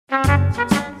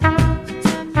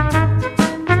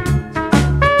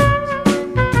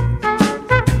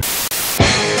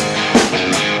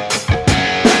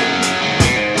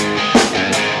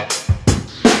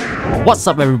What's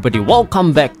up everybody,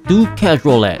 welcome back to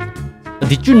Casual Lad.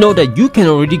 Did you know that you can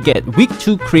already get Week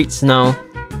 2 crates now?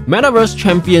 Metaverse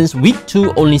Champions Week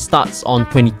 2 only starts on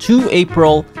 22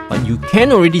 April, but you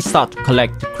can already start to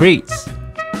collect the crates.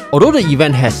 Although the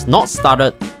event has not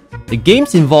started, the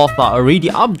games involved are already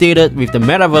updated with the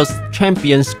Metaverse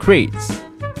Champions crates.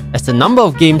 As the number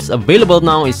of games available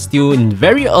now is still in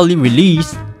very early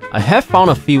release, I have found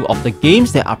a few of the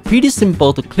games that are pretty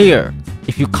simple to clear.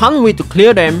 If you can't wait to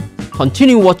clear them,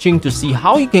 continue watching to see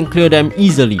how you can clear them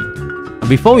easily.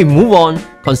 Before we move on,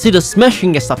 consider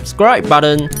smashing the subscribe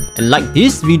button and like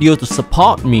this video to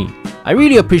support me. I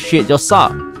really appreciate your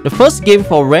sub. The first game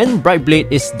for Ren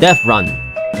Brightblade is Deathrun.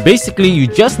 Basically, you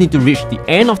just need to reach the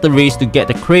end of the race to get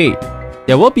the crate.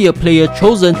 There will be a player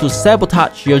chosen to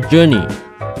sabotage your journey.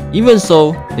 Even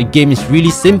so, the game is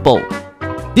really simple.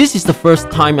 This is the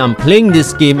first time I'm playing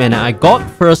this game and I got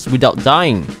first without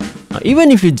dying. Now,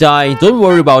 even if you die, don't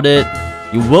worry about it.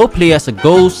 You will play as a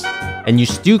ghost and you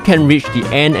still can reach the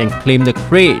end and claim the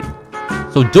crate.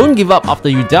 So don't give up after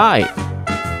you die.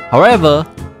 However,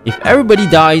 if everybody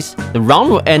dies, the round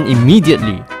will end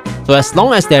immediately. So as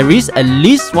long as there is at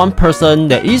least one person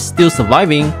that is still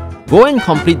surviving, go and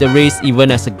complete the race even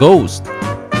as a ghost.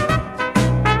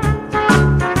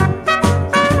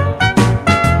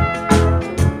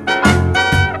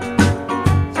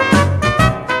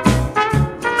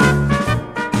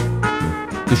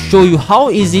 To show you how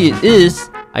easy it is,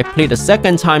 I played a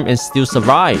second time and still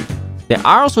survived. There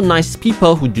are also nice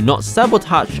people who do not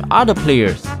sabotage other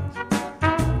players.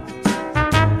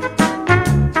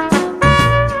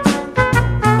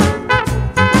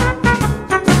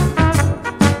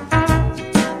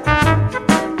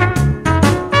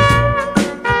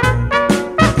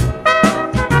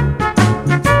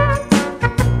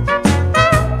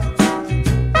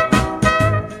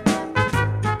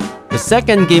 The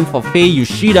second game for Faye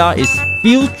Yoshida is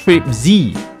Field Trip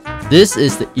Z. This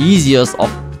is the easiest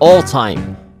of all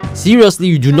time. Seriously,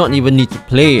 you do not even need to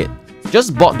play it.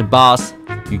 Just board the bus,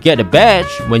 you get a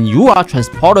badge when you are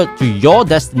transported to your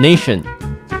destination.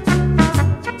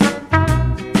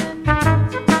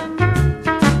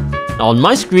 Now on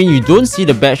my screen you don't see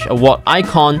the badge award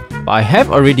icon, but I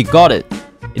have already got it.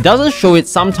 It doesn't show it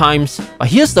sometimes, but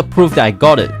here's the proof that I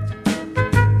got it.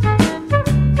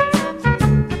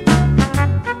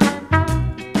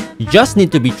 You just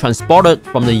need to be transported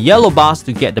from the yellow bus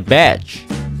to get the badge.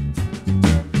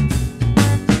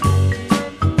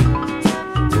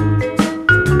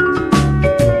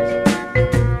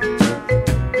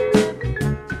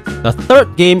 The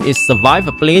third game is Survive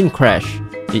a Plane Crash.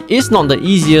 It is not the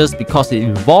easiest because it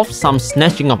involves some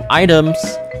snatching of items.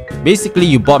 Basically,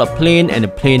 you board a plane and the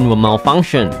plane will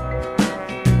malfunction.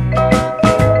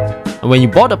 And when you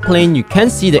board a plane, you can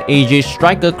see the AJ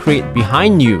Striker crate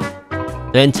behind you.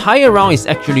 The entire round is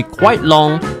actually quite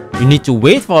long. You need to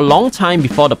wait for a long time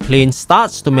before the plane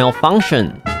starts to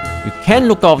malfunction. You can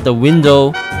look out the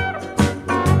window.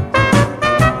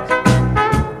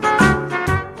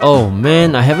 Oh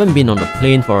man, I haven't been on the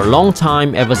plane for a long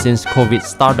time ever since COVID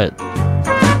started.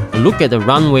 Look at the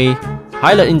runway,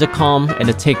 pilot intercom and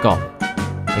the takeoff.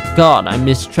 My god, I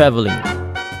miss traveling.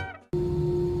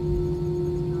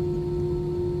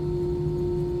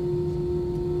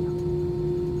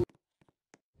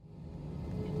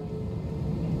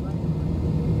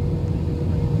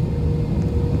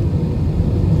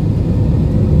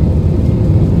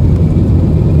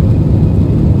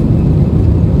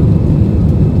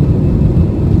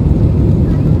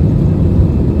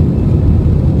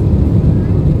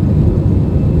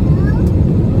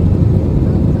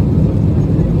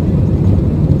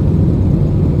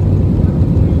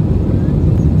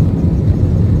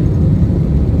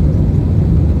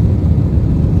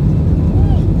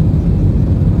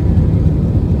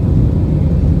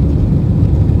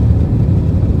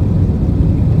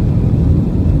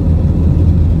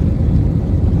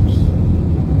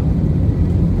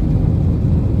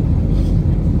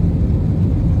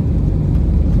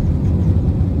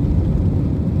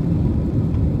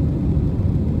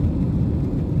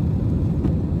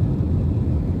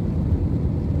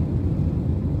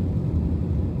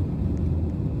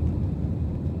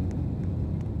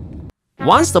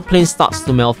 Once the plane starts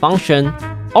to malfunction,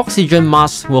 oxygen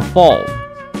masks will fall.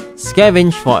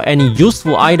 Scavenge for any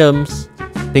useful items.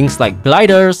 Things like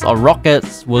gliders or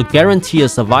rockets will guarantee a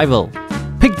survival.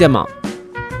 Pick them up.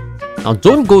 Now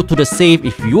don't go to the safe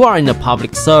if you are in a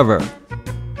public server.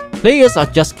 Players are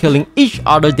just killing each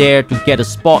other there to get a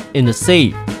spot in the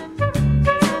safe.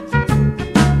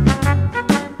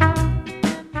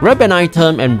 Grab an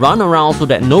item and run around so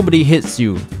that nobody hits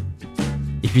you.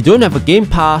 If you don't have a game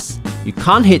pass, you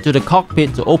can't head to the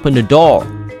cockpit to open the door.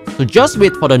 So just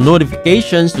wait for the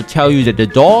notifications to tell you that the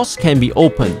doors can be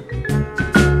opened.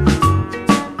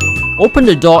 Open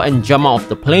the door and jump out of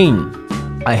the plane.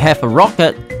 I have a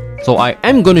rocket, so I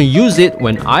am gonna use it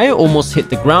when I almost hit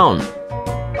the ground.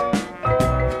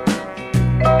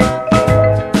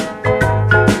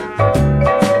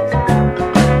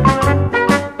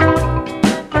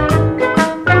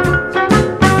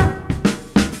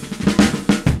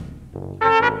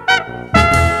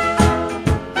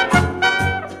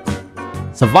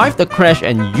 Survive the crash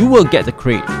and you will get the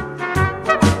crate.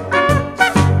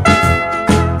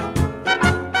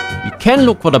 You can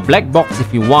look for the black box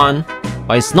if you want,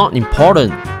 but it's not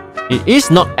important. It is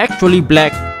not actually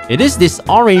black, it is this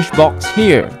orange box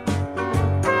here.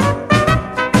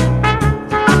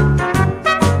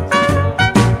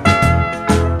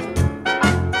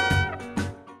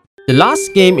 The last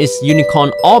game is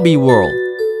Unicorn Obby World.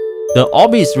 The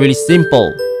obby is really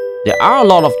simple. There are a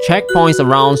lot of checkpoints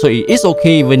around, so it is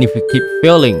okay even if you keep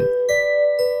failing.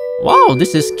 Wow,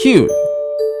 this is cute.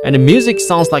 And the music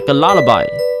sounds like a lullaby.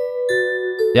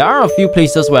 There are a few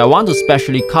places where I want to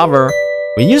specially cover.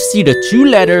 When you see the two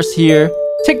letters here,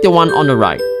 take the one on the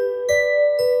right.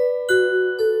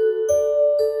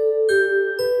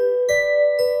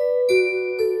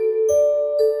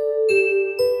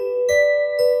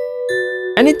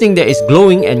 Anything that is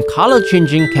glowing and color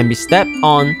changing can be stepped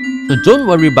on, so don't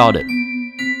worry about it.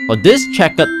 For this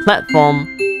checkered platform,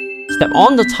 step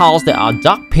on the tiles that are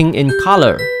dark pink in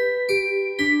color.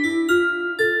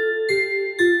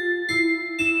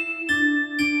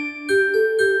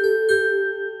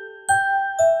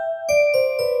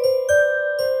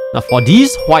 Now for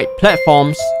these white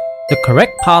platforms, the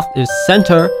correct path is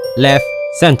center, left,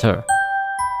 center.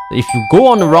 If you go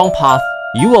on the wrong path,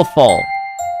 you will fall.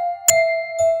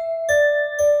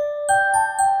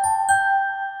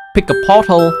 Pick a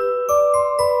portal.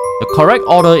 The correct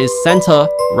order is center,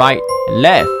 right, and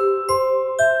left.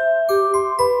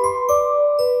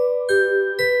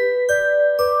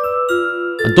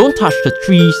 And don't touch the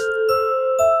trees.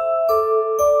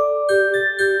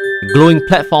 The glowing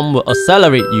platform will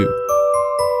accelerate you.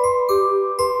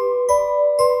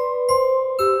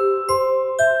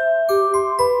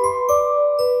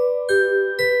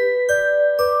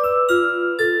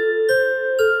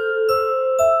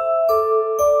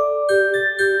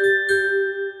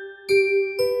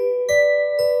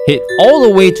 Head all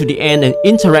the way to the end and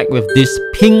interact with these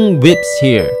pink whips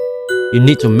here. You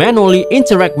need to manually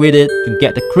interact with it to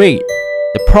get the crate.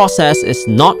 The process is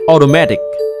not automatic.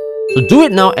 So do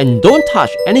it now and don't touch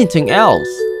anything else.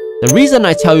 The reason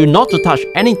I tell you not to touch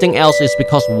anything else is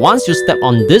because once you step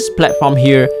on this platform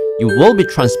here, you will be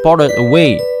transported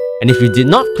away. And if you did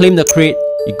not claim the crate,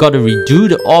 you gotta redo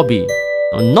the obby.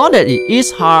 Now, not that it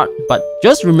is hard, but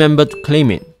just remember to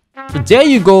claim it. So there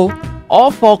you go. All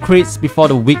 4 crates before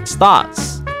the week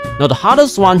starts. Now the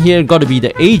hardest one here gotta be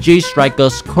the AJ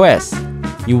Striker's quest.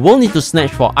 You will need to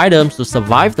snatch for items to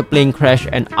survive the plane crash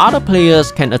and other players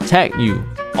can attack you.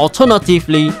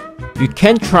 Alternatively, you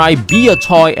can try Be a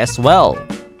Toy as well.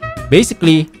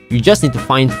 Basically, you just need to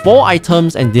find 4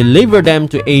 items and deliver them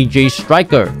to AJ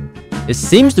Striker. It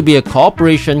seems to be a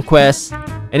cooperation quest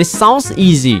and it sounds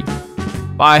easy.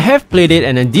 But I have played it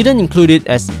and I didn't include it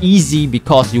as easy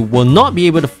because you will not be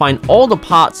able to find all the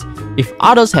parts if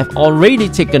others have already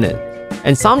taken it.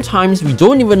 And sometimes we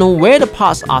don't even know where the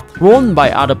parts are thrown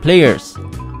by other players.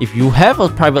 If you have a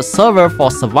private server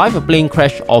for Survive a Plane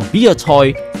Crash or Be a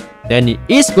Toy, then it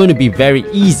is going to be very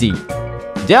easy.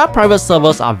 Their private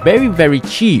servers are very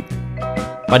cheap.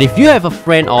 But if you have a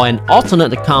friend or an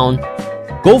alternate account,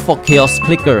 go for Chaos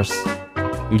Clickers.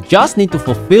 You just need to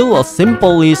fulfill a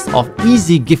simple list of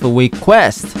easy giveaway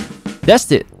quests.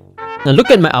 That's it. Now look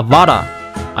at my avatar.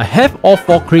 I have all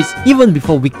 4 crates even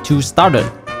before week 2 started.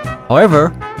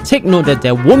 However, take note that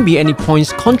there won't be any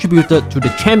points contributed to the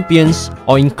champions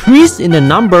or increase in the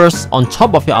numbers on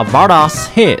top of your avatar's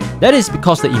head. That is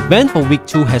because the event for week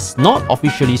 2 has not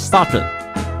officially started.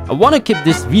 I want to keep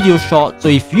this video short, so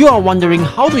if you are wondering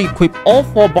how to equip all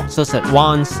 4 boxes at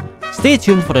once, stay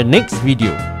tuned for the next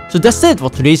video. So that's it for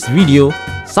today's video.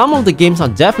 Some of the games are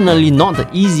definitely not the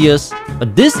easiest,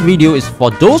 but this video is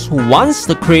for those who wants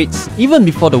the crates even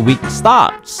before the week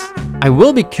starts. I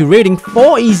will be curating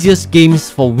 4 easiest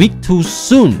games for week 2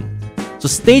 soon, so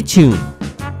stay tuned.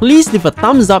 Please leave a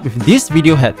thumbs up if this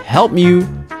video had helped you,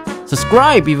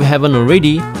 subscribe if you haven't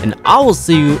already, and I will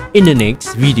see you in the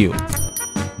next video.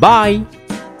 Bye!